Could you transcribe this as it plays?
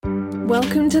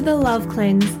Welcome to the Love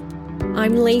Cleanse.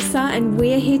 I'm Lisa and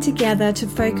we're here together to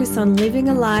focus on living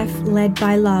a life led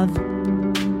by love.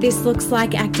 This looks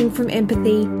like acting from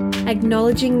empathy,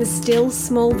 acknowledging the still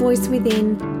small voice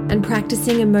within, and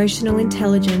practicing emotional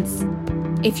intelligence.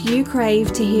 If you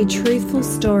crave to hear truthful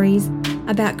stories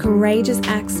about courageous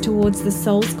acts towards the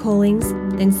soul's callings,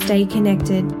 then stay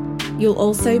connected. You'll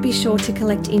also be sure to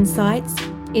collect insights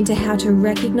into how to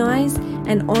recognise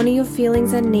and honour your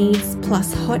feelings and needs,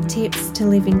 plus hot tips to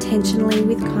live intentionally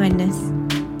with kindness.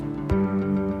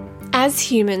 As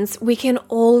humans, we can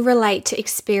all relate to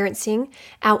experiencing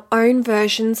our own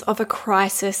versions of a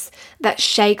crisis that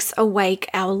shakes awake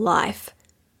our life.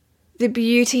 The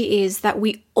beauty is that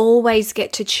we always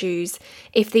get to choose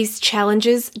if these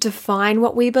challenges define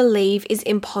what we believe is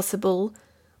impossible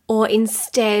or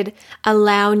instead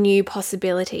allow new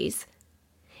possibilities.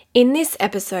 In this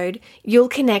episode, you'll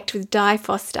connect with Di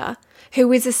Foster,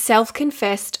 who is a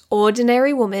self-confessed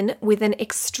ordinary woman with an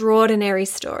extraordinary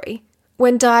story.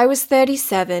 When Di was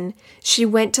 37, she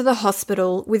went to the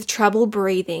hospital with trouble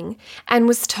breathing and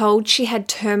was told she had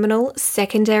terminal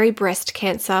secondary breast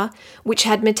cancer, which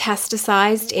had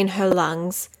metastasized in her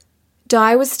lungs.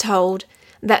 Di was told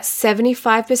that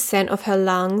 75% of her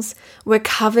lungs were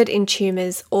covered in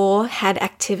tumors or had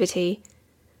activity.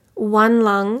 One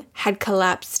lung had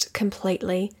collapsed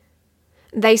completely.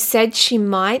 They said she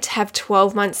might have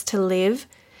 12 months to live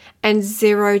and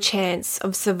zero chance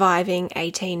of surviving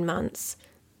 18 months.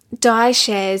 Di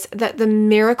shares that the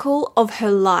miracle of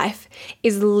her life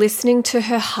is listening to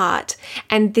her heart,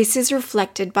 and this is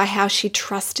reflected by how she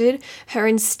trusted her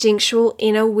instinctual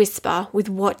inner whisper with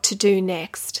what to do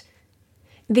next.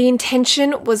 The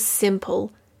intention was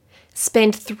simple.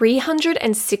 Spend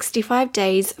 365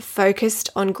 days focused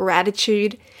on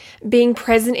gratitude, being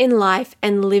present in life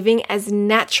and living as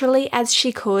naturally as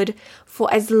she could for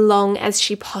as long as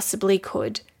she possibly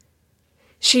could.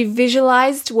 She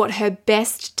visualized what her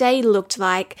best day looked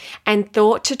like and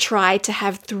thought to try to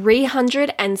have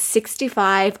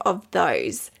 365 of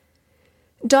those.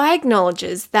 Di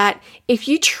acknowledges that if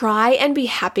you try and be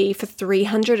happy for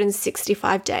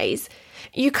 365 days,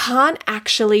 you can't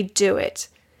actually do it.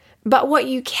 But what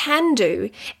you can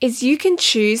do is you can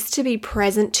choose to be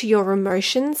present to your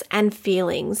emotions and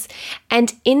feelings.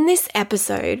 And in this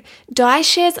episode, Di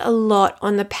shares a lot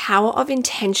on the power of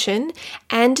intention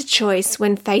and choice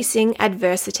when facing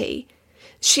adversity.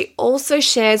 She also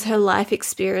shares her life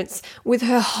experience with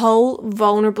her whole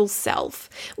vulnerable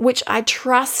self, which I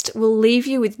trust will leave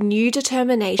you with new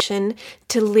determination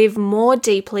to live more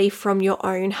deeply from your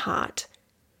own heart.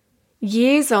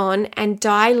 Years on, and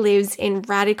Di lives in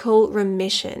radical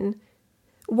remission.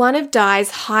 One of Di's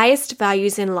highest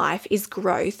values in life is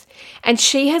growth, and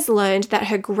she has learned that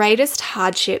her greatest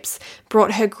hardships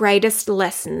brought her greatest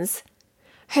lessons.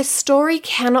 Her story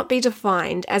cannot be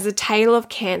defined as a tale of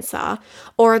cancer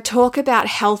or a talk about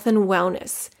health and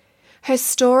wellness. Her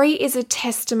story is a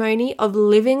testimony of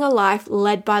living a life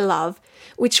led by love,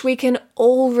 which we can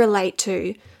all relate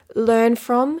to, learn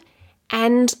from,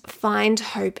 and find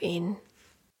hope in.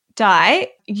 Di,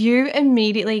 you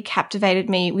immediately captivated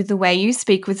me with the way you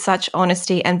speak with such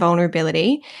honesty and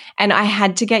vulnerability, and I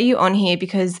had to get you on here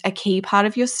because a key part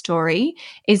of your story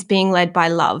is being led by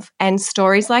love, and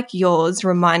stories like yours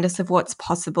remind us of what's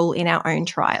possible in our own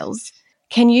trials.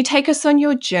 Can you take us on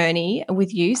your journey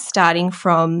with you, starting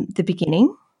from the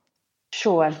beginning?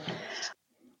 Sure.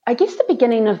 I guess the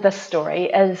beginning of this story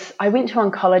is I went to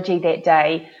oncology that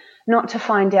day not to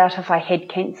find out if I had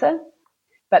cancer,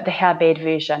 but the how bad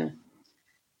version.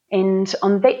 And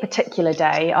on that particular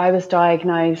day, I was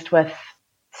diagnosed with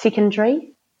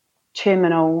secondary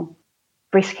terminal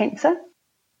breast cancer,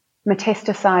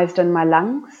 metastasized in my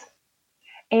lungs.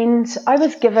 And I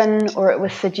was given, or it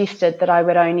was suggested, that I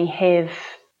would only have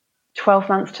 12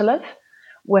 months to live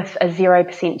with a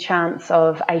 0% chance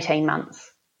of 18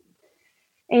 months.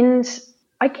 And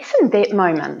I guess in that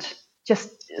moment, just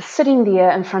sitting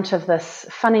there in front of this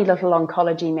funny little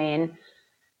oncology man,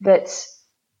 that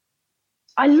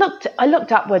I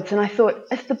looked upwards and I thought,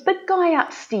 if the big guy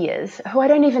upstairs, who I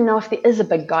don't even know if there is a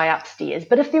big guy upstairs,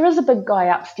 but if there is a big guy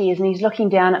upstairs and he's looking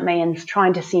down at me and is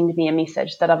trying to send me a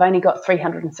message that I've only got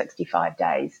 365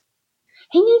 days,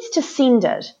 he needs to send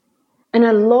it in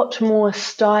a lot more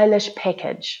stylish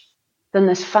package than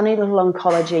this funny little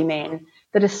oncology man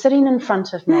that is sitting in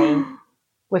front of me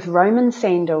with Roman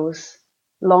sandals,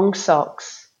 long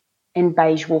socks, and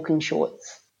beige walking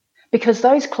shorts. Because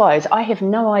those clothes, I have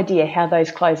no idea how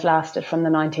those clothes lasted from the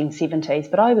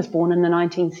 1970s, but I was born in the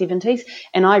 1970s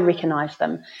and I recognised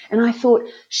them. And I thought,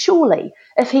 surely,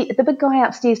 if the big guy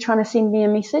upstairs trying to send me a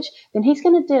message, then he's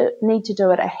going to need to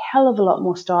do it a hell of a lot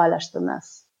more stylish than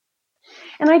this.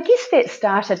 And I guess that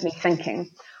started me thinking.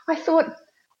 I thought,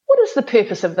 what is the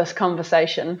purpose of this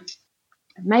conversation?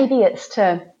 Maybe it's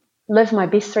to live my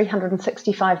best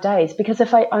 365 days, because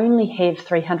if I only have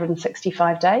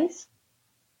 365 days,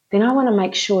 then I want to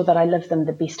make sure that I live them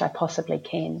the best I possibly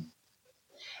can.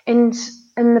 And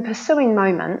in the pursuing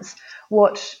moments,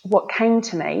 what came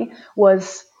to me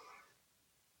was,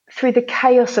 through the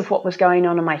chaos of what was going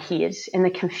on in my head and the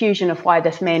confusion of why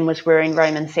this man was wearing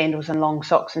Roman sandals and long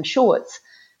socks and shorts,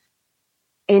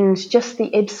 and just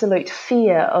the absolute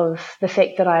fear of the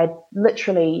fact that I had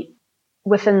literally,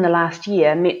 within the last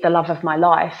year, met the love of my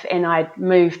life, and I'd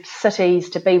moved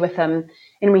cities to be with him,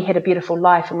 and we had a beautiful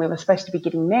life, and we were supposed to be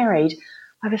getting married.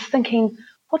 I was thinking,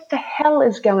 what the hell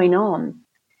is going on?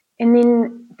 And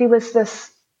then there was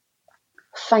this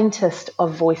faintest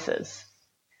of voices.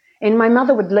 And my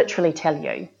mother would literally tell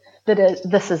you that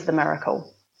this is the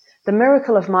miracle. The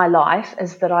miracle of my life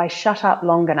is that I shut up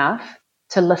long enough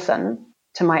to listen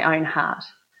to my own heart.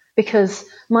 Because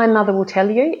my mother will tell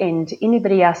you, and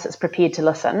anybody else that's prepared to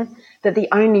listen, that the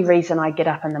only reason I get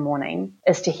up in the morning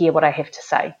is to hear what I have to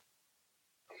say.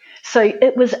 So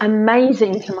it was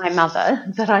amazing to my mother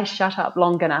that I shut up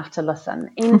long enough to listen.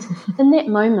 And in that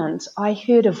moment, I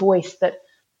heard a voice that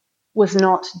was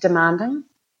not demanding,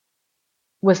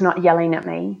 was not yelling at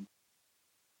me,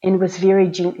 and was very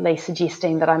gently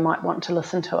suggesting that I might want to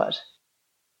listen to it.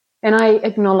 And I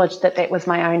acknowledged that that was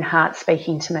my own heart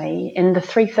speaking to me. And the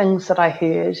three things that I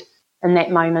heard in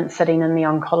that moment sitting in the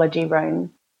oncology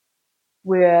room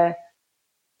were,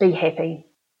 be happy.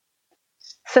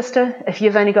 Sister, if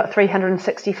you've only got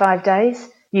 365 days,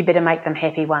 you better make them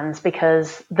happy ones,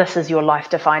 because this is your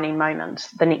life-defining moment,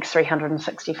 the next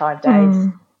 365 days.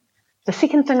 The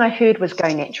second thing I heard was go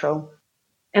natural.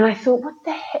 And I thought, what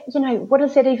the heck, what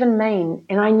does that even mean?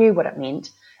 And I knew what it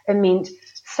meant. It meant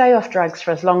stay off drugs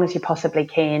for as long as you possibly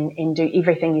can and do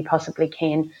everything you possibly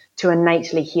can to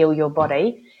innately heal your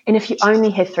body. And if you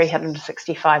only have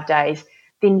 365 days,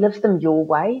 then live them your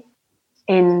way,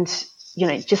 and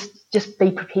just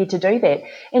be prepared to do that.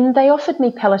 And they offered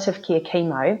me palliative care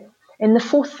chemo, and the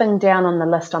fourth thing down on the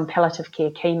list on palliative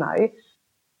care chemo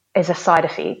as a side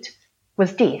effect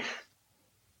was death.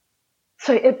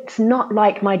 So it's not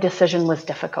like my decision was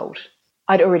difficult.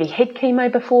 I'd already had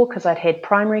chemo before because I'd had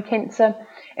primary cancer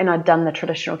and I'd done the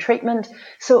traditional treatment.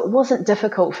 So it wasn't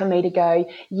difficult for me to go,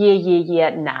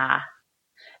 nah,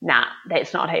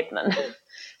 that's not happening.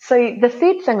 So the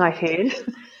third thing I heard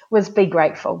was be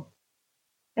grateful.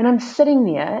 And I'm sitting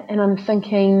there and I'm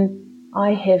thinking,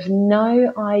 I have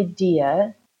no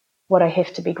idea what I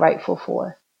have to be grateful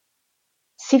for.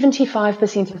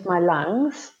 75% of my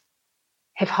lungs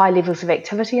have high levels of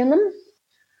activity in them.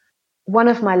 One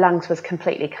of my lungs was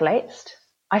completely collapsed.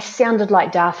 I sounded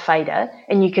like Darth Vader,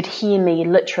 and you could hear me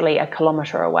literally a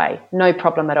kilometre away. No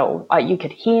problem at all. You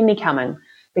could hear me coming,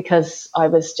 because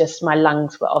my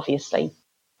lungs were obviously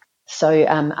so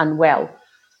unwell.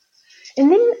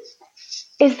 And then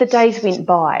as the days went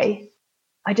by,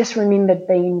 I just remembered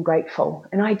being grateful.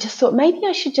 And I just thought, maybe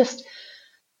I should just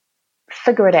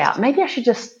figure it out. Maybe I should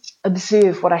just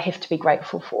observe what I have to be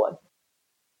grateful for.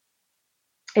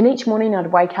 And each morning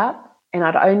I'd wake up and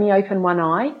I'd only open one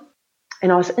eye,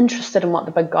 and I was interested in what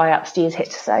the big guy upstairs had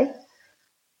to say.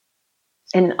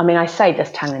 And I mean, I say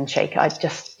this tongue in cheek. I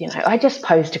just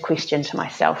posed a question to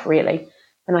myself, really.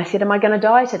 And I said, am I going to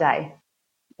die today?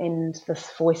 And this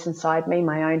voice inside me,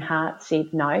 my own heart,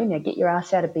 said, no, now get your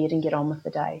ass out of bed and get on with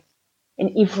the day.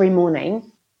 And every morning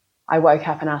I woke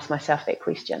up and asked myself that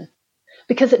question.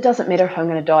 Because it doesn't matter if I'm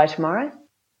going to die tomorrow.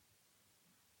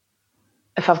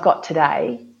 If I've got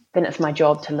today, then it's my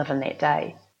job to live in that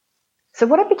day. So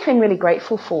what I became really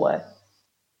grateful for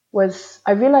was,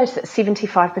 I realised that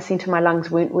 75% of my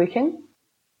lungs weren't working.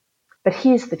 But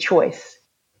here's the choice.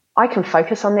 I can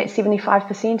focus on that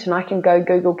 75% and I can go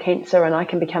Google cancer and I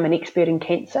can become an expert in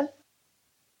cancer.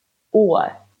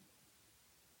 Or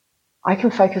I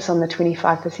can focus on the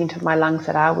 25% of my lungs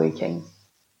that are working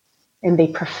and be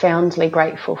profoundly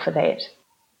grateful for that,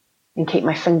 and keep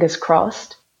my fingers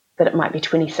crossed that it might be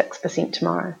 26%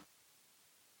 tomorrow.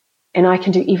 And I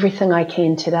can do everything I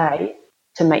can today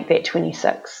to make that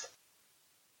 26.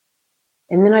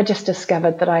 And then I just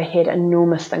discovered that I had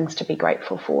enormous things to be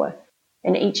grateful for.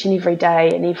 And each and every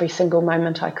day and every single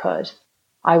moment I could,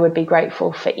 I would be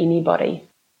grateful for anybody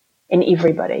and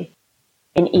everybody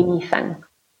and anything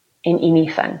and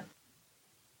anything.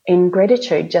 And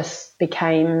gratitude just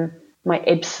became my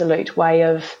absolute way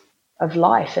of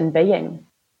life and being,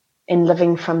 and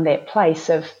living from a place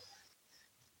of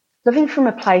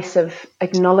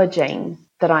acknowledging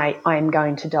that I am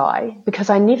going to die, because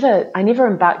I never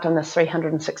embarked on this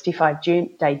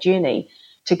 365-day journey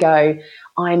to go,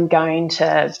 I'm going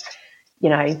to,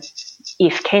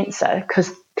 F cancer,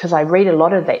 because I read a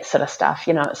lot of that sort of stuff,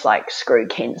 it's like screw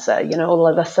cancer, all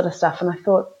of this sort of stuff. And I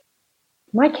thought,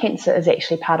 my cancer is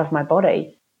actually part of my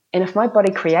body. And if my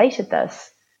body created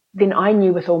this, then I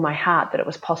knew with all my heart that it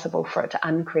was possible for it to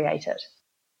uncreate it.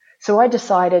 So I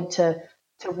decided to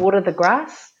water the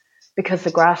grass, because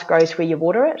the grass grows where you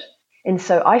water it. And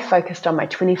so I focused on my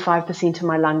 25% of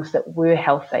my lungs that were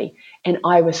healthy, and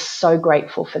I was so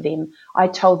grateful for them. I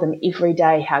told them every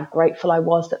day how grateful I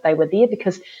was that they were there,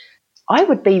 because I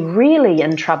would be really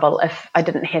in trouble if I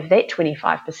didn't have that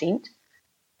 25%.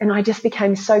 And I just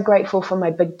became so grateful for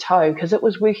my big toe, because it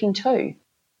was working too.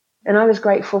 And I was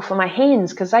grateful for my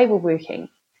hands, because they were working.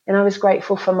 And I was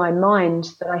grateful for my mind,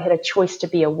 that I had a choice to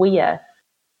be aware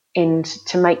and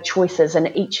to make choices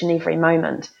in each and every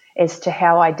moment as to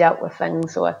how I dealt with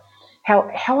things, or how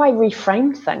I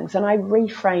reframed things. And I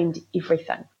reframed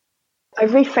everything. I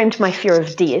reframed my fear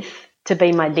of death to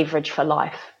be my leverage for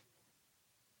life.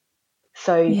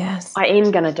 So Yes. I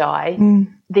am going to die.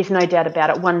 There's no doubt about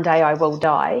it. One day I will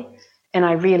die. And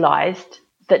I realised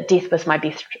that death was my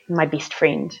best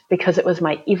friend, because it was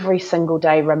my every single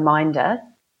day reminder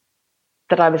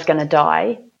that I was going to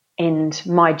die, and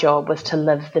my job was to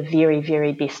live the very,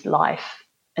 very best life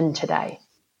in today.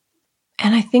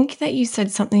 And I think that you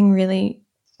said something really,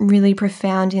 really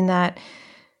profound, in that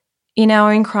in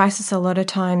our own crisis, a lot of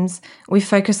times we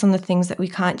focus on the things that we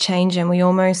can't change, and we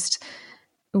almost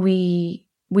we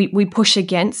push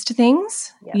against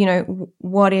things. Yep.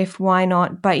 What if, why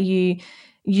not? But you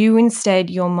instead,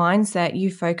 your mindset,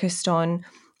 you focused on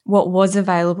what was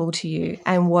available to you,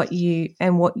 and what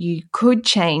you could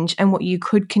change, and what you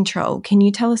could control. Can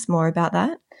you tell us more about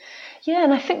that? Yeah,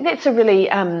 and I think that's a really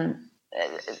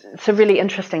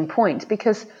interesting point,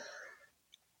 because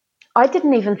I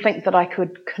didn't even think that I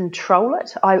could control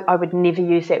it. I would never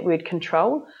use that word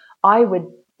control. I would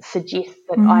suggest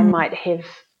that I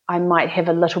might have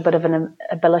a little bit of an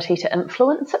ability to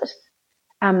influence it,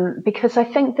 because I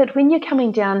think that when you're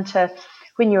coming down to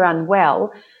when you're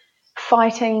unwell,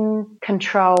 fighting,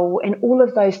 control, and all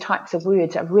of those types of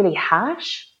words are really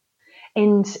harsh.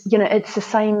 And it's the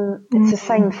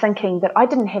same thinking that I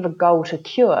didn't have a goal to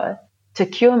cure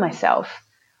myself.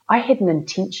 I had an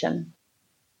intention,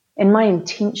 and my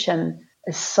intention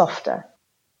is softer,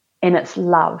 and it's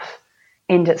love,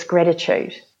 and it's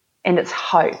gratitude, and it's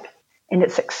hope, and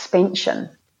it's expansion.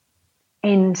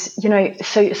 And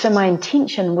so my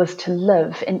intention was to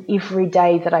live in every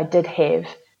day that I did have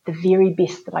the very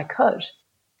best that I could.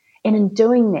 And in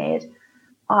doing that,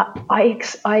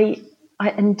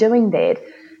 in doing that,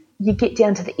 you get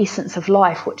down to the essence of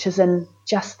life, which is in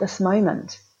just this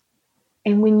moment.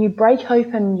 And when you break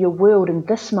open your world in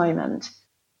this moment,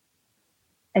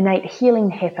 innate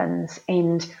healing happens,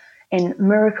 and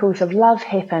miracles of love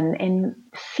happen, and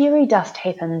fairy dust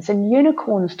happens, and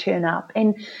unicorns turn up,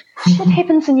 and shit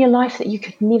happens in your life that you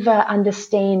could never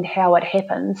understand how it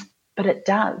happens, but it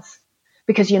does,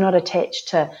 because you're not attached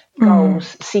to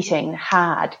goals, setting,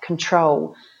 hard,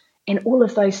 control, and all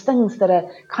of those things that are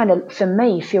kind of, for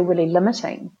me, feel really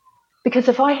limiting. Because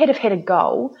if I had have had a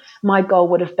goal, my goal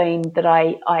would have been that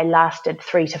I lasted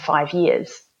 3 to 5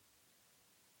 years.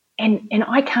 And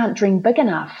I can't dream big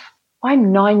enough.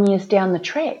 I'm 9 years down the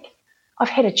track. I've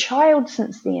had a child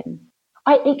since then.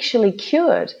 I actually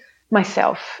cured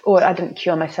myself, or I didn't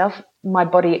cure myself. My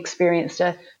body experienced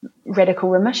a radical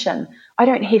remission. I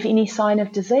don't have any sign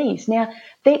of disease. Now,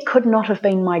 that could not have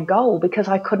been my goal, because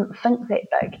I couldn't think that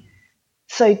big.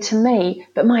 So to me,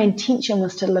 but my intention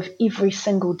was to live every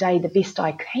single day the best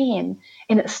I can,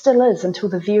 and it still is until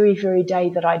the very, very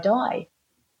day that I die.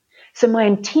 So my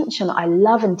intention, I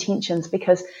love intentions,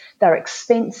 because they're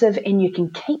expensive and you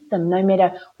can keep them no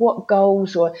matter what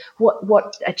goals or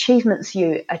what achievements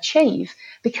you achieve,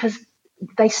 because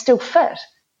they still fit.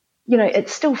 It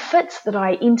still fits that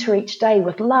I enter each day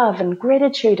with love and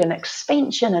gratitude and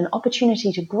expansion and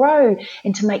opportunity to grow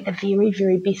and to make the very,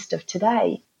 very best of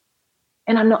today.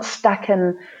 And I'm not stuck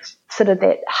in sort of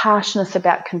that harshness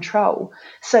about control.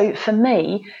 So for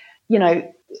me,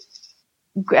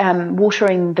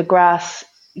 watering the grass,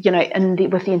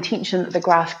 with the intention that the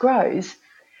grass grows,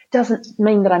 doesn't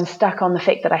mean that I'm stuck on the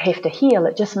fact that I have to heal.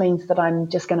 It just means that I'm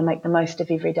just going to make the most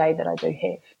of every day that I do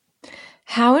have.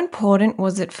 How important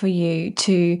was it for you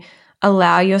to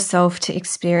allow yourself to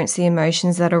experience the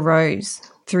emotions that arose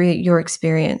through your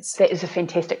experience? That is a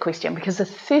fantastic question, because the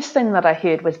first thing that I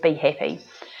heard was be happy.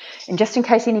 And just in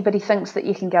case anybody thinks that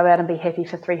you can go out and be happy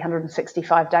for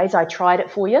 365 days, I tried it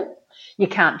for you. You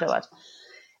can't do it.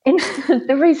 And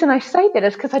the reason I say that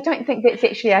is because I don't think that's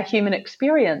actually our human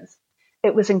experience.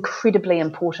 It was incredibly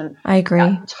important. I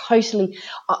agree. Totally.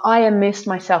 I immersed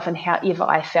myself in however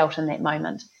I felt in that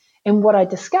moment. And what I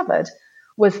discovered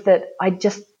was that I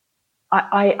just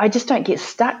don't get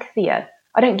stuck there.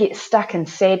 I don't get stuck in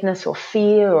sadness or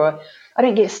fear, or I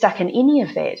don't get stuck in any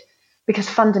of that, because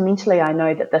fundamentally I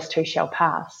know that this too shall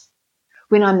pass.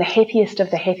 When I'm the happiest of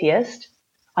the happiest,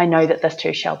 I know that this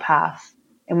too shall pass.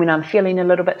 And when I'm feeling a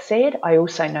little bit sad, I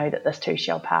also know that this too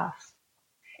shall pass.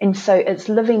 And so it's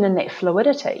living in that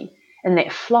fluidity and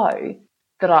that flow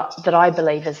that I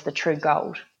believe is the true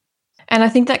gold. And I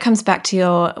think that comes back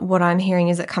to what I'm hearing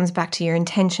is it comes back to your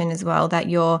intention as well, that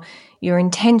your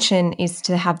intention is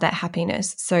to have that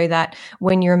happiness, so that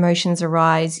when your emotions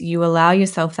arise, you allow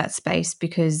yourself that space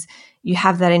because you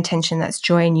have that intention, that's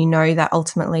joy, and you know that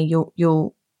ultimately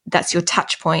you'll that's your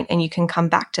touch point and you can come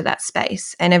back to that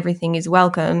space and everything is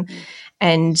welcome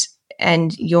and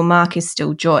your mark is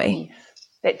still joy.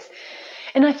 Yes.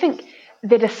 And I think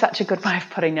that is such a good way of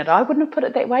putting it. I wouldn't have put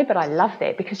it that way, but I love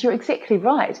that, because you're exactly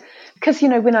right. Because,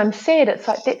 when I'm sad, it's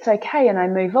like, that's okay, and I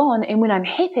move on. And when I'm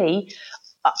happy,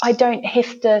 I don't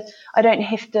have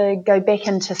to go back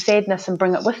into sadness and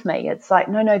bring it with me. It's like,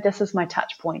 no, this is my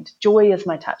touch point. Joy is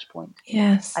my touch point.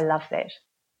 Yes. I love that.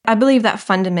 I believe that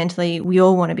fundamentally we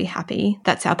all want to be happy.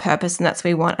 That's our purpose and that's what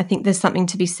we want. I think there's something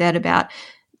to be said about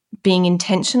being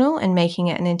intentional and making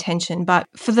it an intention. But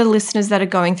for the listeners that are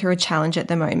going through a challenge at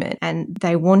the moment and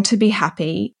they want to be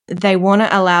happy, they want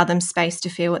to allow them space to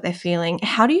feel what they're feeling.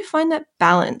 How do you find that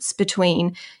balance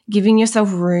between giving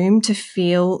yourself room to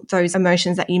feel those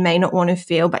emotions that you may not want to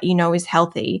feel but you know is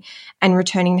healthy and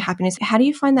returning to happiness? How do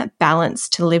you find that balance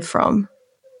to live from?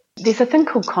 There's a thing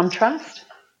called contrast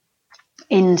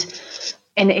and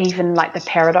even like the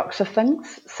paradox of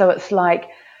things. So it's like,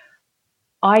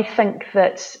 I think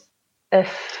that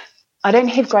if I don't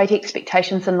have great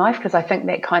expectations in life, because I think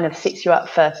that kind of sets you up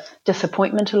for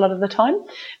disappointment a lot of the time,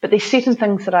 but there's certain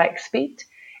things that I expect,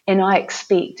 and I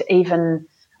expect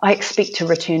to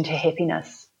return to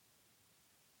happiness.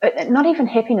 Not even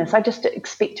happiness, I just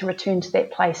expect to return to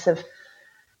that place of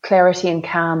clarity and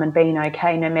calm and being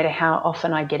okay, no matter how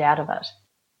often I get out of it.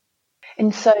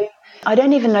 And so I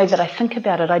don't even know that I think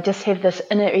about it. I just have this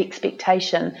inner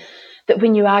expectation that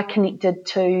when you are connected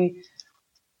to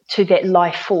that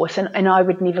life force, and I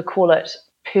would never call it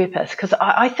purpose, because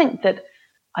I think that,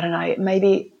 I don't know,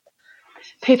 maybe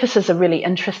purpose is a really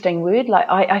interesting word. Like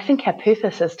I think our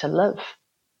purpose is to live.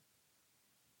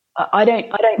 I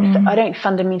don't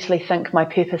fundamentally think my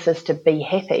purpose is to be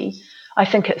happy. I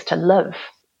think it's to live.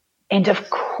 And of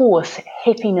course,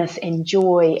 happiness and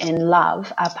joy and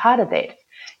love are part of that.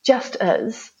 Just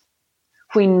as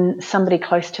when somebody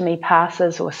close to me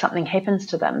passes or something happens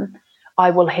to them, I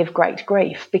will have great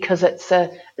grief because it's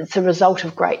a result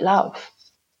of great love.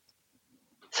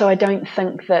 So I don't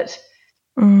think that,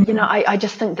 I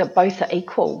just think that both are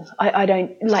equal. I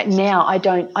don't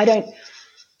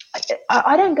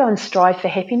go and strive for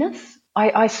happiness.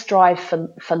 I strive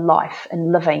for life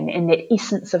and living and that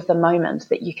essence of the moment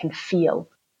that you can feel.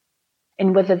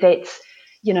 And whether that's,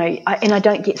 and I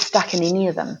don't get stuck in any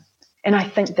of them. And I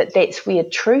think that that's where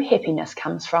true happiness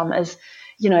comes from is,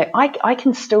 I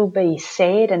can still be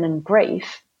sad and in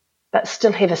grief, but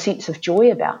still have a sense of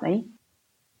joy about me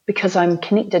because I'm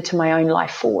connected to my own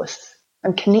life force.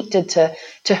 I'm connected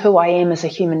to who I am as a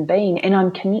human being, and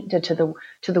I'm connected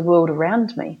to the world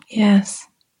around me. Yes.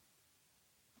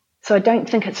 So I don't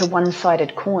think it's a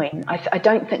one-sided coin. I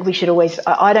don't think we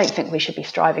should be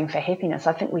striving for happiness.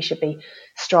 I think we should be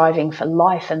striving for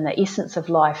life and the essence of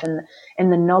life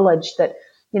and the knowledge that,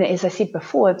 as I said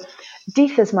before,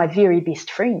 death is my very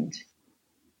best friend.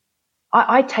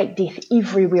 I take death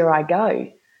everywhere I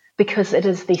go because it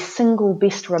is the single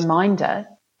best reminder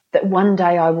that one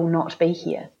day I will not be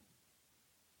here.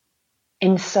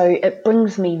 And so it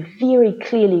brings me very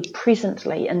clearly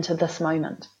presently into this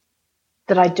moment,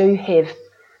 that I do have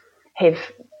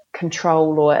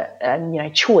control or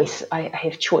choice. I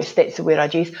have choice. That's the word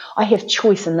I'd use. I have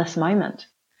choice in this moment.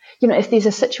 If there's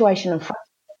a situation in front of me,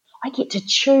 I get to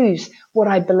choose what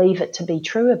I believe it to be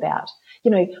true about.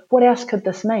 What else could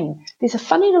this mean? There's a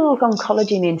funny little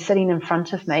oncology man sitting in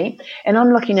front of me, and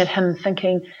I'm looking at him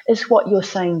thinking, is what you're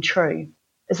saying true?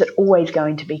 Is it always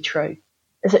going to be true?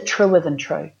 Is it truer than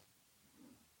true?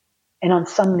 And on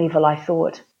some level I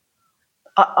thought,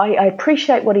 I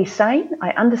appreciate what he's saying.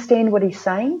 I understand what he's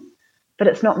saying, but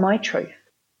it's not my truth.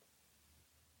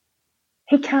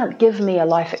 He can't give me a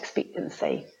life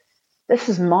expectancy. This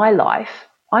is my life.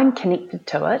 I'm connected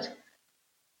to it.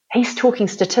 He's talking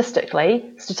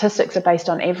statistically. Statistics are based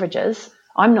on averages.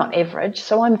 I'm not average,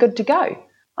 so I'm good to go.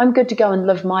 I'm good to go and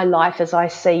live my life as I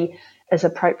see as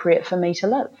appropriate for me to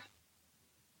live.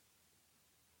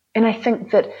 And I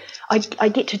think that I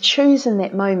get to choose in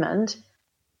that moment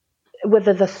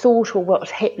whether the thought or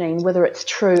what's happening, whether it's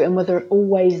true and whether it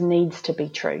always needs to be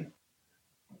true.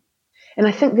 And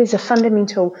I think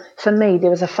for me, there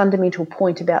was a fundamental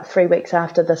point about 3 weeks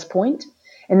after this point,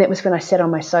 and that was when I sat on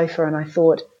my sofa and I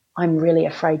thought, I'm really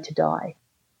afraid to die.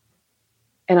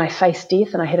 And I faced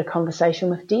death and I had a conversation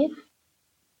with death.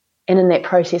 And in that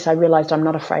process, I realised I'm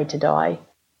not afraid to die,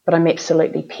 but I'm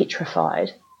absolutely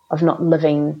petrified of not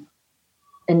living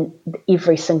in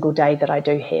every single day that I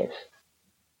do have.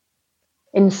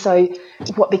 And so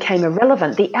what became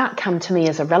irrelevant, the outcome to me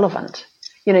is irrelevant.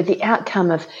 The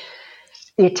outcome of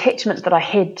the attachment that I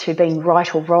had to being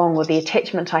right or wrong, or the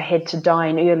attachment I had to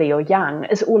dying early or young,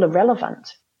 is all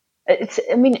irrelevant.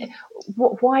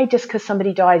 Why just because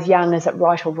somebody dies young is it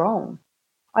right or wrong?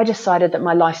 I decided that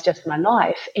my life's just my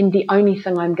life, and the only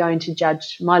thing I'm going to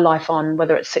judge my life on,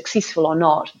 whether it's successful or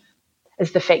not,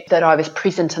 is the fact that I was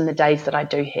present in the days that I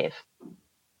do have.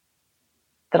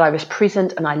 That I was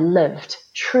present and I lived,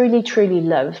 truly, truly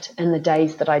lived in the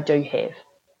days that I do have.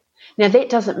 Now, that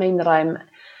doesn't mean that I'm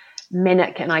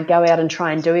manic and I go out and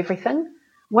try and do everything.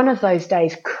 One of those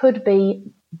days could be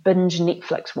binge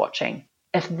Netflix watching,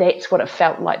 if that's what it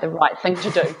felt like the right thing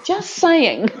to do. Just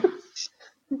saying.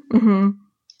 Mm-hmm.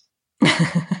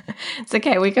 It's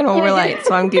okay, we can all relate,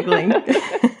 so I'm giggling.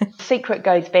 Secret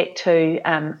goes back to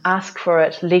ask for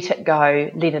it, let it go,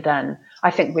 let it in.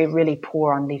 I think we're really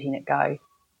poor on letting it go.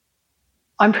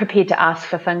 I'm prepared to ask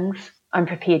for things. I'm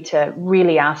prepared to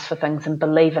really ask for things and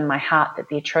believe in my heart that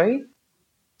they're true.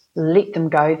 Let them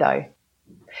go, though.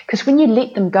 Because when you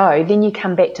let them go, then you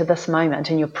come back to this moment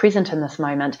and you're present in this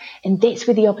moment, and that's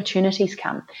where the opportunities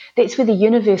come. That's where the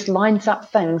universe lines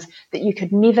up things that you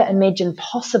could never imagine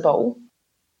possible,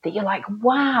 that you're like,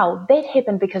 wow, that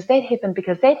happened because that happened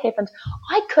because that happened.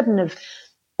 I couldn't have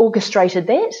orchestrated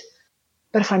that.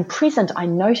 But if I'm present, I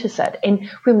notice it. And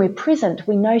when we're present,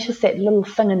 we notice that little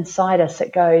thing inside us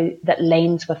that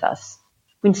lands with us.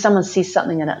 When someone says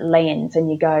something and it lands and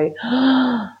you go,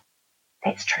 oh,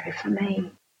 that's true for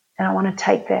me. And I want to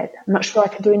take that. I'm not sure I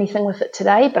can do anything with it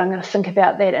today, but I'm going to think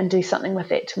about that and do something with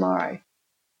that tomorrow.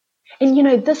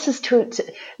 And this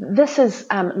is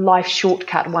Life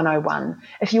Shortcut 101.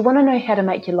 If you want to know how to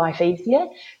make your life easier,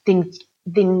 then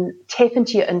tap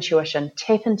into your intuition,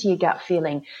 tap into your gut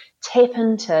feeling, tap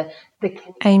into the...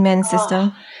 Amen,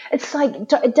 sister. It's like,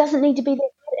 it doesn't need to be that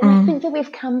bad. And I think that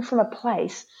we've come from a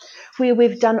place where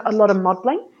we've done a lot of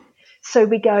modelling. So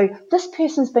we go, this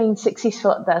person's been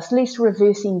successful at this, let's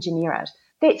reverse engineer it.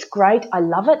 That's great, I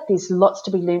love it, there's lots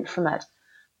to be learnt from it.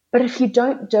 But if you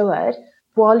don't do it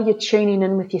while you're tuning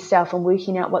in with yourself and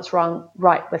working out what's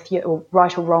right with you, or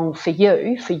right or wrong for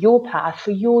you, for your path, for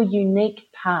your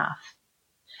unique path,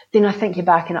 then I think you're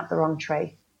barking up the wrong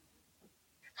tree.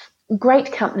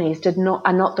 Great companies are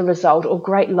not the result, or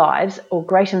great lives or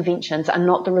great inventions are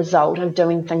not the result of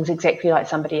doing things exactly like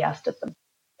somebody else did them.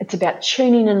 It's about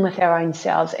tuning in with our own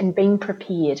selves and being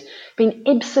prepared, being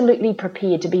absolutely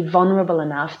prepared to be vulnerable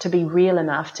enough, to be real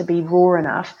enough, to be raw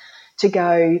enough, to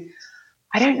go,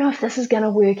 I don't know if this is going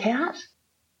to work out.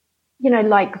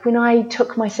 Like when I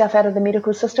took myself out of the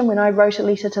medical system, when I wrote a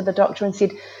letter to the doctor and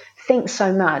said, thanks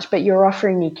so much, but you're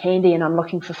offering me candy and I'm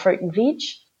looking for fruit and veg.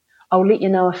 I'll let you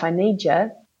know if I need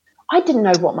you. I didn't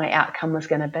know what my outcome was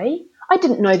going to be. I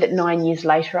didn't know that 9 years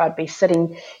later I'd be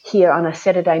sitting here on a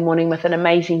Saturday morning with an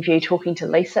amazing view talking to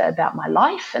Lisa about my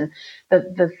life and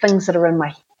the things that are in my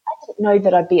head. I didn't know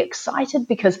that I'd be excited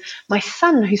because my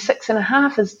son, who's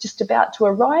 6.5, is just about to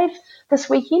arrive this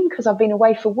weekend because I've been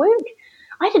away for work.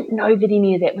 I didn't know that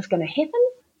any of that was going to happen,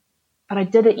 but I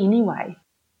did it anyway.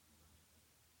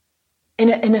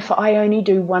 And if I only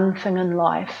do one thing in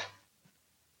life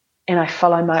and I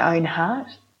follow my own heart,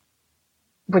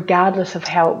 regardless of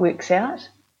how it works out,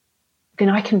 then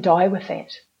I can die with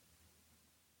that.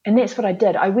 And that's what I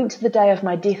did. I went to the day of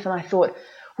my death and I thought,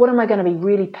 what am I going to be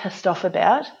really pissed off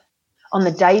about on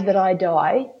the day that I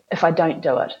die if I don't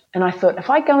do it? And I thought, if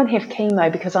I go and have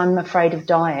chemo because I'm afraid of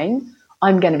dying,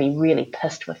 I'm going to be really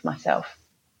pissed with myself.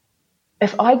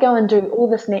 If I go and do all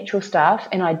this natural stuff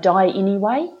and I die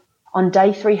anyway on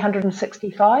day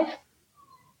 365,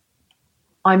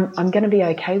 I'm going to be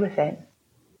okay with that.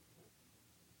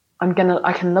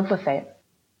 I can live with that.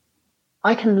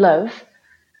 I can live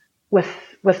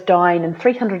with dying in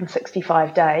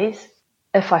 365 days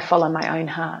if I follow my own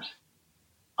heart.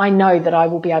 I know that I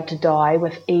will be able to die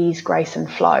with ease, grace, and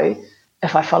flow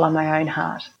if I follow my own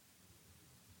heart.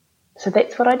 So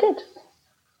that's what I did.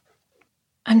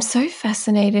 I'm so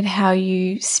fascinated how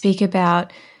you speak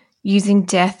about using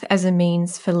death as a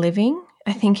means for living.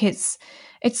 I think it's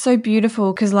so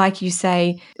beautiful because, like you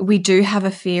say, we do have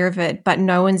a fear of it, but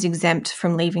no one's exempt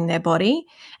from leaving their body.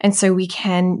 And so we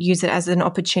can use it as an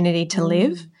opportunity to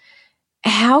live.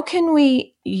 How can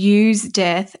we use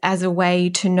death as a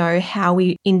way to know how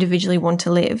we individually want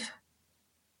to live?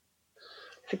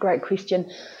 It's a great question.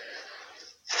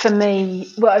 For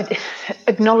me, well,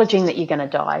 acknowledging that you're going to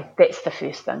die, that's the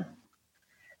first thing.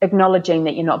 Acknowledging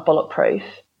that you're not bulletproof,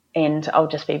 and I'll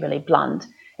just be really blunt,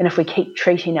 and if we keep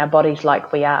treating our bodies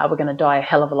like we are, we're going to die a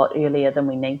hell of a lot earlier than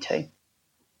we need to.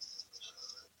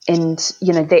 And,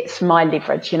 you know, that's my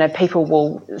leverage. You know, people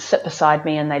will sit beside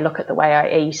me and they look at the way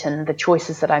I eat and the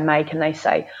choices that I make and they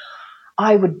say,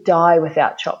 I would die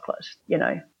without chocolate, you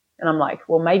know. And I'm like,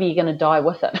 well, maybe you're going to die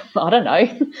with it. I don't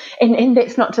know. And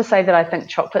that's not to say that I think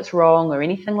chocolate's wrong or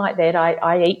anything like that.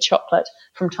 I eat chocolate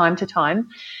from time to time.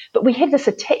 But we have this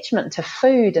attachment to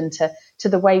food and to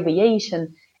the way we eat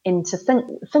and to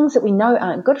things that we know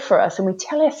aren't good for us. And we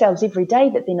tell ourselves every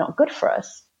day that they're not good for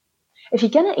us. If you're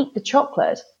going to eat the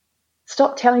chocolate,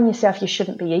 stop telling yourself you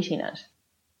shouldn't be eating it.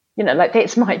 You know, like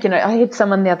that's my, you know, I had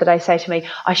someone the other day say to me,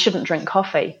 I shouldn't drink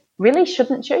coffee. Really?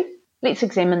 Shouldn't you? Let's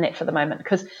examine that for the moment,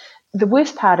 because the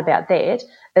worst part about that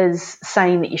is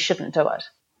saying that you shouldn't do it.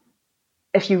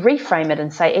 If you reframe it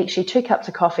and say, actually, 2 cups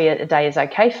of coffee a day is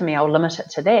okay for me, I'll limit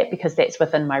it to that because that's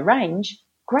within my range,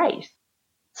 great.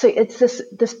 So it's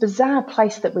this bizarre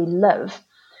place that we live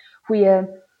where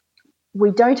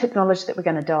we don't acknowledge that we're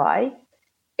going to die,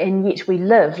 and yet we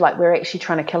live like we're actually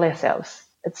trying to kill ourselves.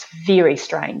 It's very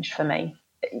strange for me.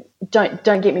 Don't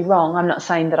get me wrong, I'm not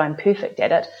saying that I'm perfect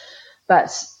at it,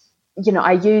 but you know,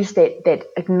 I use that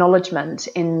acknowledgement,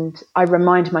 and I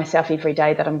remind myself every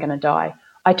day that I'm going to die.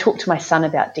 I talk to my son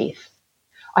about death.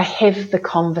 I have the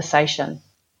conversation.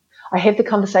 I have the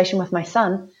conversation with my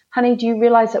son. Honey, do you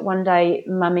realise that one day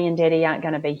mummy and daddy aren't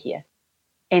going to be here?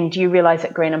 And do you realise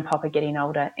that gran and pop are getting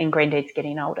older and granddad's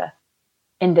getting older,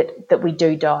 and that we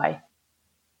do die?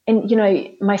 And, you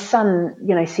know, my son,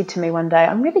 you know, said to me one day,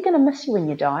 I'm really going to miss you when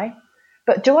you die.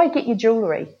 But do I get your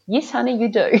jewellery? Yes, honey, you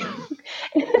do.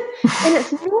 And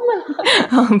it's normal.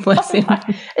 Oh, bless him.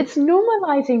 It's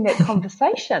normalising that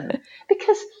conversation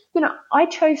because, you know,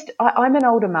 I'm an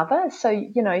older mother. So,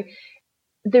 you know,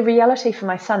 the reality for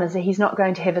my son is that he's not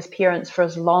going to have his parents for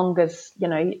as long as, you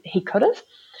know, he could have.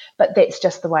 But that's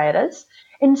just the way it is.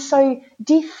 And so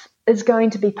death is going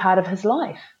to be part of his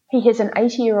life. He has an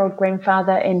 80-year-old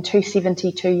grandfather and 2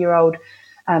 72-year-old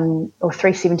or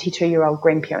 3 72-year-old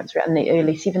grandparents in the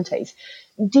early 70s.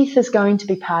 Death is going to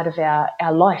be part of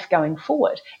our life going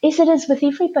forward, as it is with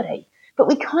everybody. But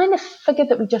we kind of figure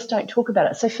that we just don't talk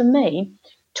about it. So for me,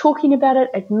 talking about it,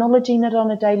 acknowledging it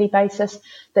on a daily basis,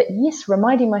 that yes,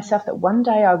 reminding myself that one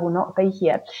day I will not be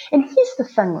here. And here's the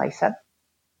thing, Lisa,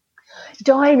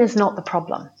 dying is not the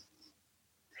problem.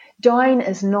 Dying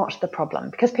is not the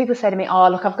problem, because people say to me, oh,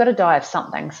 look, I've got to die of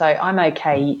something, so I'm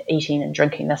okay eating and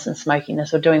drinking this and smoking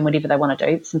this or doing whatever they want to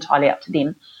do. It's entirely up to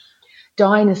them.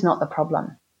 Dying is not the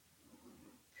problem.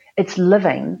 It's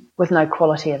living with no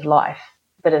quality of life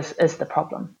that is the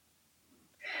problem.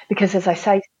 Because as I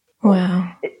say,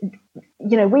 wow,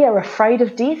 you know, we are afraid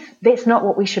of death. That's not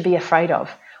what we should be afraid of.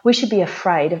 We should be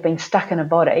afraid of being stuck in a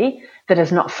body that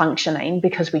is not functioning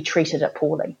because we treated it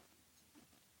poorly.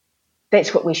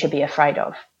 That's what we should be afraid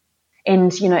of.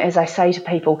 And, you know, as I say to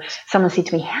people, someone said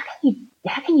to me, how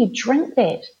can you drink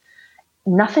that?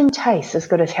 Nothing tastes as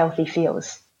good as healthy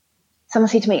feels. Someone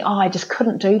said to me, oh, I just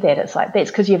couldn't do that. It's like, that's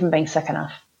because you haven't been sick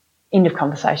enough. End of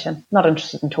conversation. Not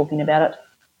interested in talking about it.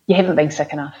 You haven't been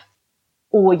sick enough.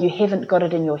 Or you haven't got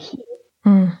it in your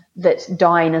head that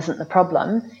dying isn't the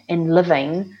problem and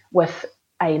living with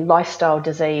a lifestyle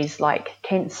disease like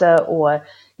cancer or,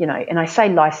 you know, and I say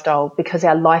lifestyle because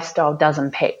our lifestyle does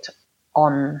impact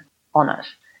on it.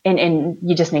 And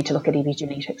you just need to look at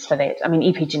epigenetics for that. I mean,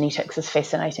 epigenetics is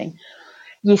fascinating.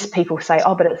 Yes, people say,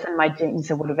 oh, but it's in my genes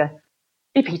or whatever.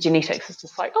 Epigenetics is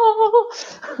just like, oh,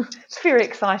 it's very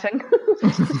exciting.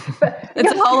 But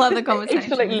it's a whole other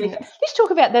conversation. Absolutely. Let's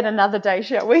talk about that another day,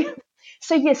 shall we?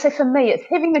 So, yeah, so for me, it's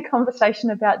having the conversation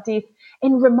about death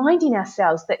and reminding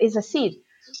ourselves that, as I said,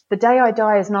 the day I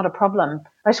die is not a problem.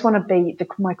 I just want to be,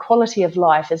 my quality of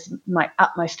life is my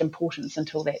utmost importance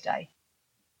until that day.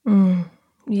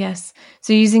 Yes.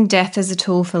 So using death as a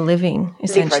tool for living,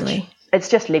 essentially. Leverage. It's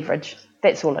just leverage.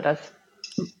 That's all it is.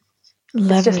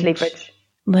 Leverage. It's just leverage.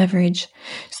 Leverage.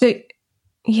 So,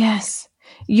 yes.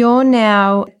 You're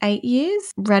now 8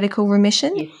 years, radical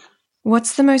remission. Yes.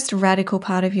 What's the most radical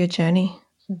part of your journey?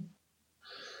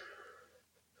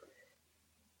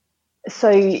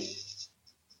 So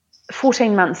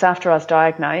 14 months after I was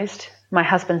diagnosed, my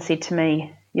husband said to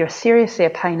me, "You're seriously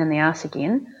a pain in the ass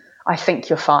again. I think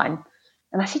you're fine."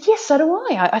 And I said, "Yes, so do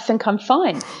I. I think I'm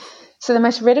fine." So the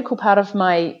most radical part of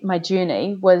my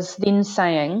journey was then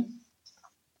saying,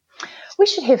 "We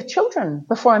should have children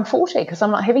before I'm 40 because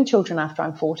I'm not having children after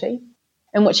I'm 40."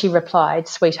 In which he replied,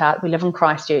 "Sweetheart, we live in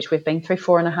Christchurch. We've been through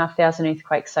 4,500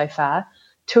 earthquakes so far.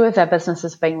 2 of our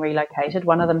businesses have been relocated.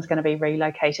 One of them is going to be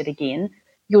relocated again.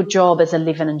 Your job is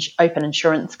 11 open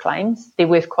insurance claims. They're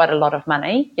worth quite a lot of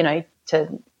money,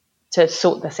 to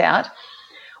sort this out.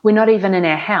 We're not even in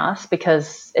our house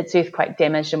because it's earthquake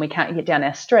damaged and we can't get down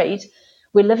our street.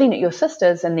 We're living at your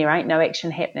sister's and there ain't no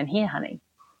action happening here, honey."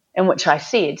 In which I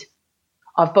said,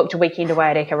 "I've booked a weekend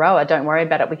away at Akaroa. Don't worry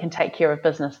about it. We can take care of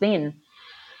business then."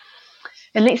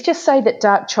 And let's just say that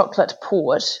dark chocolate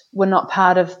port were not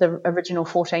part of the original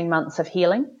 14 months of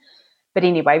healing. But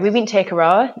anyway, we went to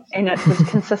Akaroa and it was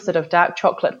consisted of dark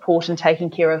chocolate port and taking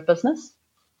care of business.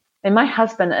 And my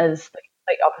husband is the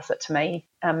complete opposite to me,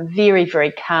 very,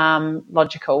 very calm,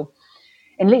 logical.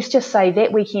 And let's just say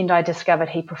that weekend I discovered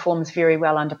he performs very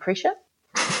well under pressure.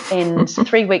 And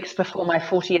 3 weeks before my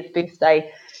 40th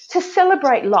birthday, to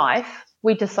celebrate life,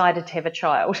 we decided to have a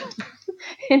child.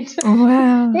 And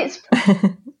Wow. that's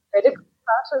the radical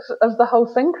part of the whole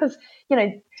thing because,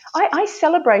 I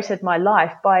celebrated my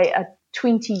life by a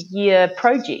 20-year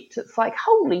project. It's like,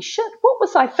 holy shit, what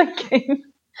was I thinking?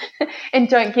 And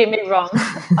don't get me wrong,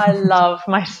 I love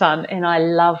my son and I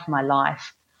love my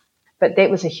life. But that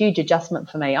was a huge adjustment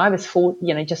for me. I was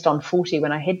just on 40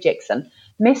 when I had Jackson.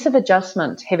 Massive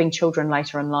adjustment having children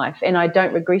later in life, and I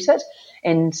don't regret it.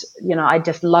 And, I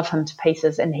just love him to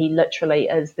pieces, and he literally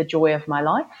is the joy of my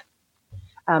life.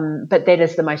 But that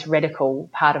is the most radical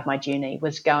part of my journey,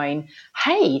 was going,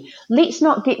 hey, let's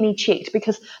not get me checked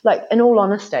because, in all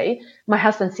honesty, my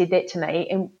husband said that to me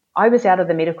and I was out of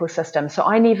the medical system, so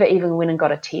I never even went and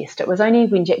got a test. It was only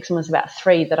when Jackson was about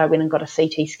 3 that I went and got a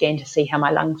CT scan to see how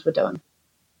my lungs were doing.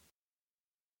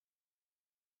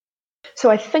 So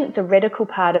I think the radical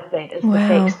part of that is the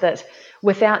fact that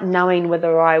without knowing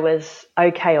whether I was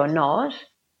okay or not,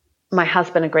 my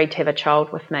husband agreed to have a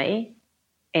child with me.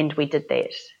 And we did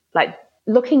that.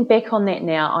 Looking back on that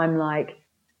now, I'm like,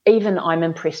 even I'm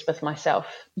impressed with myself.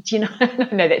 Do you know? I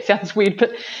know that sounds weird,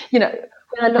 but,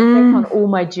 when I look back on all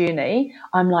my journey,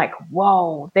 I'm like,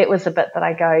 whoa, that was a bit that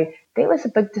I go, that was a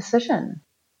big decision.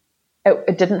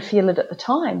 It didn't feel it at the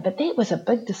time, but that was a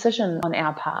big decision on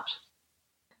our part.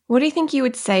 What do you think you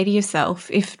would say to yourself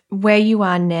if where you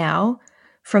are now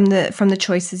from the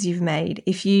choices you've made,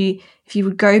 if you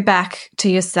would go back to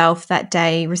yourself that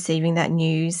day receiving that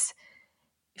news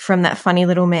from that funny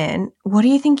little man, what do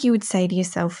you think you would say to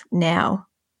yourself now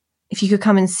if you could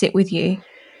come and sit with you,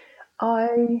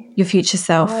 your future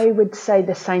self? I would say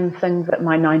the same thing that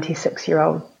my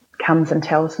 96-year-old comes and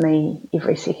tells me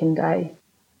every second day.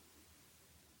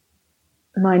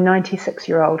 My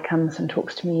 96-year-old comes and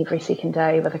talks to me every second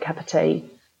day with a cup of tea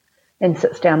and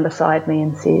sits down beside me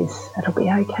and says, "It'll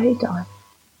be okay, Di.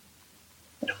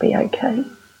 It'll be okay."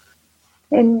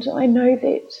 And I know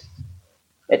that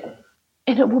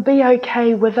it will be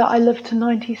okay whether I live to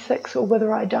 96 or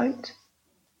whether I don't.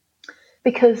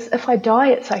 Because if I die,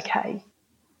 it's okay.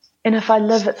 And if I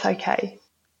live, it's okay.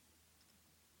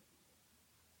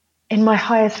 And my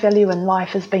highest value in life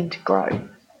has been to grow.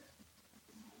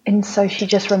 And so she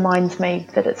just reminds me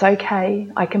that it's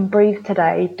okay. I can breathe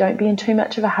today. Don't be in too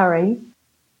much of a hurry.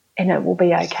 And it will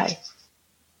be okay.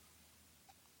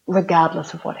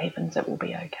 Regardless of what happens, it will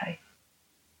be okay.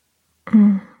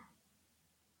 Mm.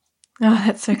 Oh,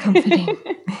 that's so comforting.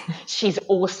 She's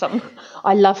awesome.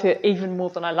 I love her even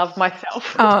more than I love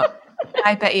myself. Oh,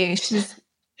 I bet you. She's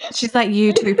like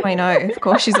you 2.0. Of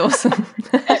course she's awesome.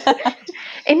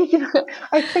 And,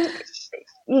 I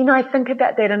think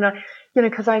about that and,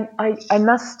 because I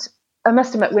must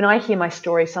admit when I hear my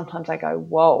story, sometimes I go,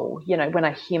 whoa, when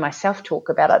I hear myself talk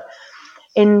about it.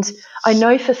 And I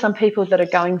know for some people that are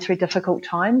going through difficult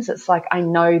times, it's like I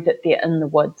know that they're in the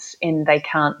woods and they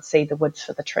can't see the woods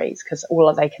for the trees because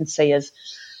all they can see is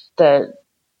the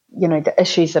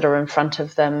issues that are in front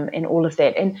of them and all of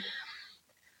that. And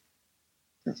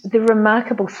the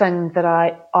remarkable thing that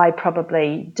I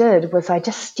probably did was I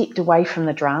just stepped away from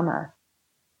the drama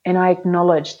and I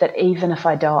acknowledged that even if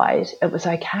I died, it was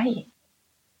okay.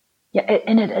 Yeah,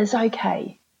 and it is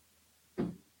okay.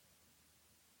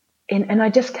 And I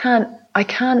just I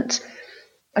can't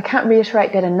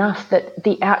reiterate that enough, that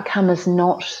the outcome is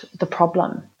not the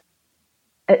problem.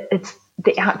 It's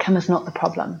the outcome is not the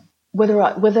problem.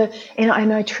 And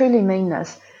I truly mean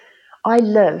this. I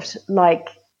lived like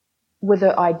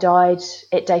whether I died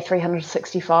at day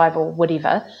 365 or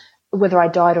whatever, whether I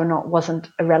died or not wasn't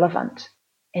irrelevant.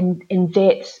 And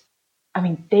that's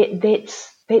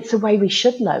the way we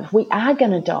should live. We are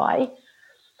going to die.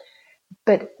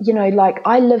 But, like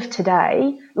I live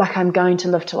today like I'm going to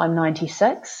live till I'm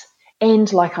 96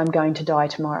 and like I'm going to die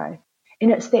tomorrow.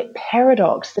 And it's that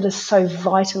paradox that is so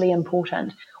vitally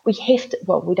important. We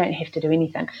don't have to do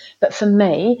anything. But for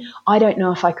me, I don't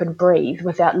know if I could breathe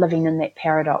without living in that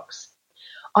paradox.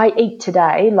 I eat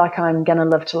today like I'm going to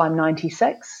live till I'm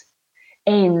 96,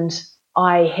 and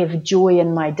I have joy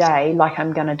in my day like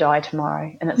I'm going to die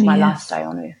tomorrow, and it's my last day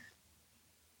on earth.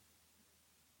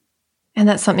 And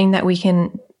that's something that we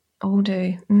can all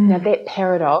do. Now, that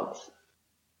paradox,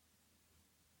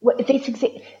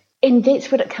 and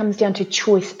that's what it comes down to,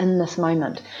 choice in this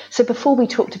moment. So before we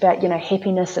talked about,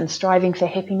 happiness and striving for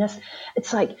happiness,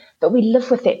 it's like, but we live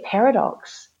with that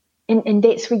paradox. And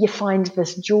that's where you find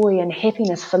this joy and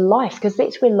happiness for life, because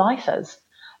that's where life is.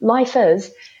 Life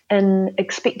is in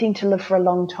expecting to live for a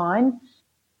long time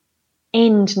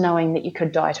and knowing that you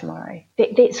could die tomorrow.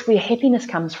 That's where happiness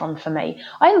comes from for me.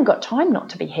 I haven't got time not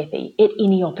to be happy at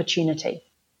any opportunity.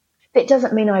 That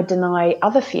doesn't mean I deny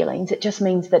other feelings. It just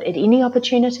means that at any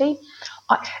opportunity,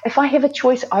 if I have a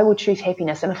choice, I will choose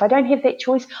happiness. And if I don't have that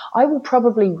choice, I will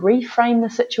probably reframe the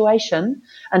situation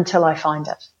until I find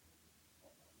it.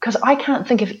 Because I can't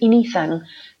think of anything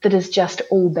that is just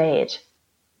all bad.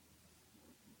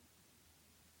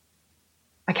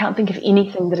 I can't think of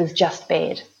anything that is just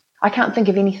bad. I can't think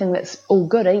of anything that's all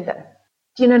good either.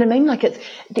 Do you know what I mean? Like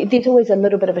there's always a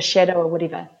little bit of a shadow or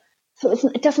whatever. So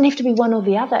it doesn't have to be one or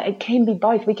the other. It can be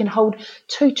both. We can hold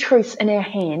two truths in our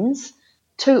hands,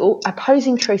 two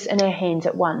opposing truths in our hands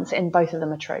at once, and both of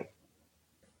them are true.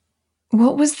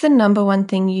 What was the number one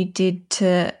thing you did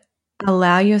to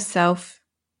allow yourself?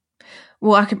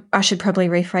 Well, I should probably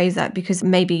rephrase that, because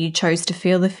maybe you chose to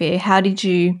feel the fear. How did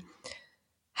you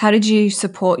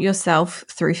support yourself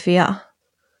through fear?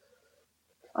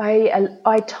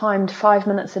 I timed 5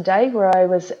 minutes a day where I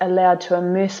was allowed to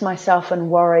immerse myself in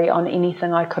worry on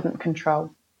anything I couldn't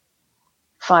control.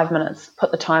 5 minutes,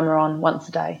 put the timer on once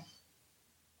a day.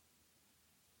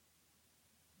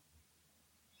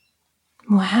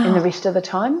 Wow. And the rest of the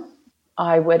time,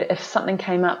 I would, if something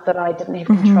came up that I didn't have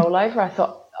control over, I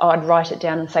thought I'd write it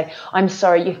down and say, I'm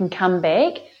sorry, you can come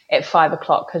back at 5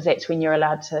 o'clock because that's when you're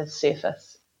allowed to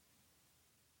surface.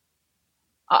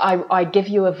 I give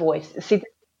you a voice. See,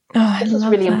 this is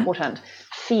really important.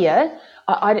 Fear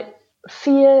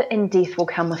and death will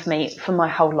come with me for my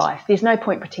whole life. There's no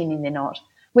point pretending they're not.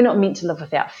 We're not meant to live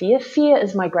without fear. Fear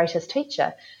is my greatest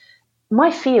teacher. My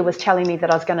fear was telling me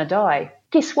that I was going to die.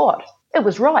 Guess what? It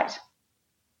was right.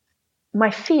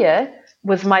 My fear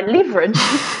was my leverage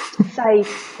to say,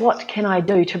 what can I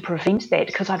do to prevent that?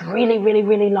 Because I'd really, really,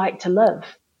 really like to live.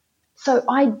 So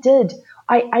I did.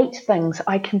 I ate things.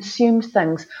 I consumed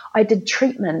things. I did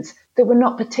treatments that were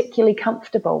not particularly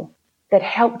comfortable, that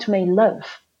helped me live.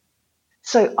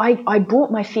 So I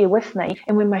brought my fear with me.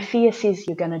 And when my fear says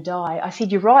you're going to die, I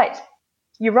said, you're right.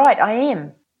 You're right. I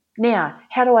am. Now,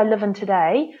 how do I live in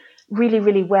today really,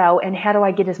 really well? And how do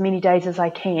I get as many days as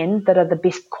I can that are the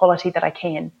best quality that I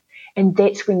can? And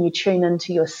that's when you tune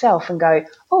into yourself and go,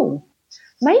 oh,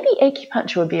 maybe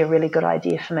acupuncture would be a really good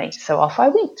idea for me. So off I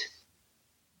went.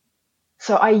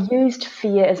 So I used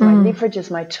fear as my leverage, as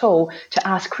my tool to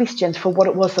ask questions for what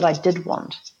it was that I did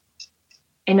want.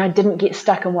 And I didn't get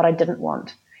stuck in what I didn't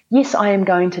want. Yes, I am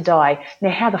going to die. Now,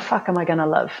 how the fuck am I going to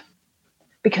live?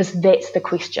 Because that's the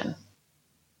question.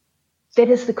 That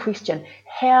is the question.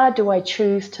 How do I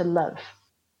choose to live?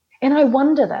 And I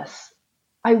wonder this.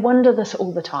 I wonder this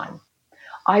all the time.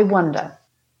 I wonder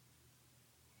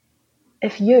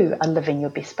if you are living your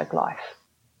best big life.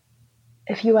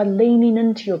 If you are leaning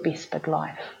into your best big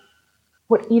life,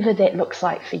 whatever that looks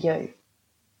like for you.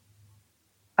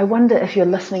 I wonder if you're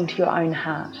listening to your own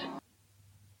heart.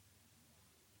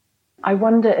 I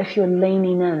wonder if you're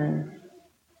leaning in.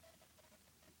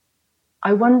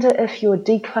 I wonder if you're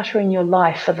decluttering your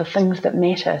life for the things that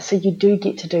matter, so you do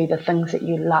get to do the things that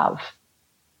you love,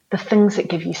 the things that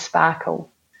give you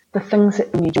sparkle, the things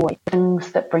that bring you joy, the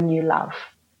things that bring you love.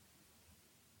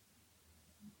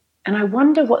 And I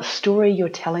wonder what story you're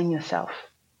telling yourself.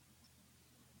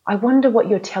 I wonder what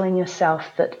you're telling yourself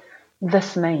that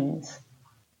this means.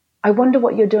 I wonder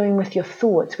what you're doing with your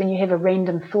thoughts when you have a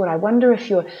random thought. I wonder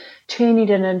if you're turning it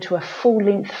into a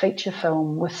full-length feature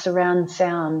film with surround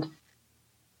sound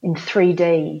in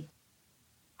 3D.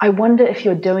 I wonder if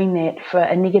you're doing that for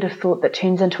a negative thought that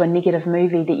turns into a negative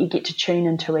movie that you get to tune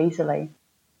into easily.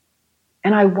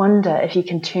 And I wonder if you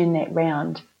can turn that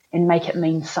round and make it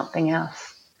mean something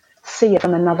else. See it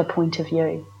from another point of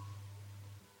view.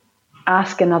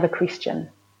 Ask another question.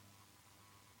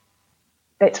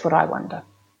 That's what I wonder.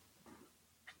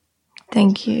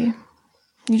 Thank you.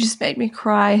 You just made me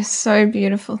cry. So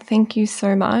beautiful. Thank you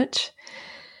so much.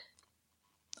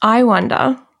 I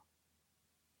wonder,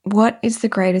 what is the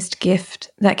greatest gift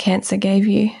that cancer gave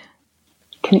you?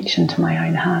 Connection to my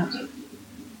own heart.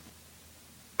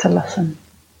 To listen.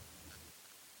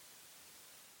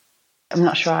 I'm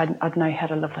not sure I'd know how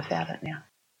to live without it now.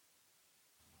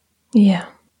 Yeah.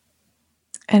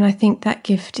 And I think that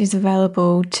gift is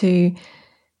available to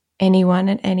anyone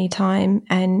at any time,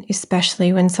 and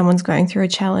especially when someone's going through a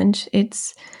challenge.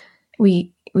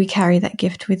 We carry that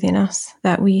gift within us,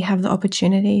 that we have the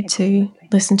opportunity to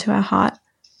listen to our heart.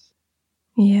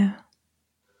 Yeah.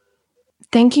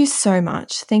 Thank you so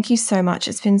much. Thank you so much.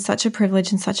 It's been such a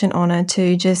privilege and such an honour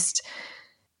to just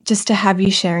to have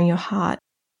you sharing your heart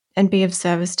and be of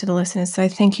service to the listeners. So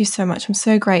thank you so much. I'm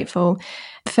so grateful.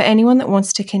 For anyone that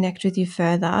wants to connect with you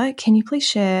further, can you please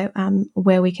share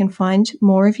where we can find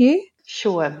more of you?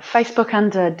 Sure. Facebook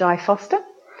under Di Foster.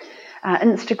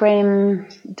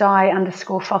 Instagram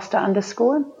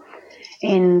Di_Foster_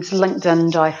 and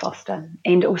LinkedIn Di Foster.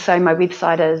 And also my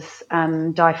website is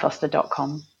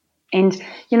difoster.com. And,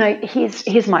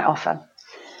 here's my offer.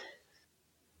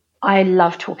 I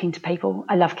love talking to people.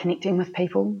 I love connecting with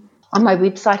people. On my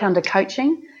website under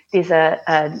coaching, there's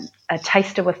a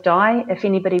taster with Di. If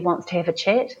anybody wants to have a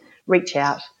chat, reach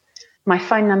out. My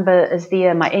phone number is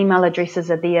there. My email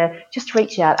addresses are there. Just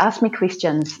reach out. Ask me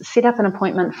questions. Set up an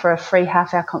appointment for a free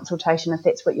half-hour consultation if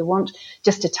that's what you want,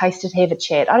 just to taste it, have a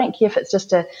chat. I don't care if it's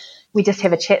we just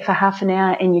have a chat for half an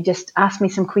hour and you just ask me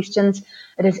some questions.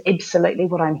 It is absolutely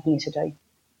what I'm here to do.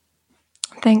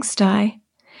 Thanks, Di.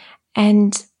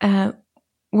 And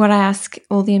what I ask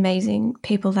all the amazing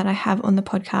people that I have on the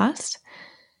podcast,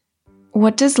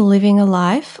 what does living a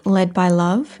life led by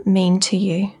love mean to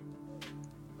you?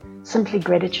 Simply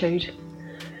gratitude.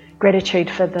 Gratitude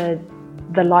for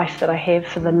the life that I have,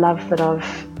 for the love that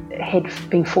I've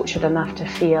been fortunate enough to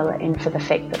feel, and for the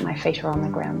fact that my feet are on the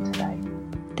ground today.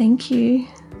 Thank you.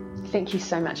 Thank you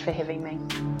so much for having me.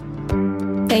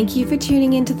 Thank you for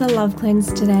tuning into the Love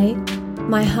Cleanse today.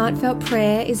 My heartfelt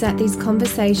prayer is that these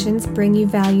conversations bring you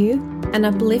value and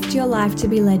uplift your life to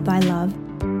be led by love.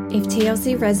 If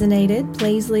TLC resonated,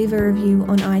 please leave a review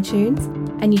on iTunes,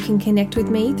 and you can connect with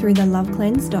me through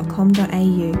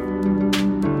thelovecleanse.com.au.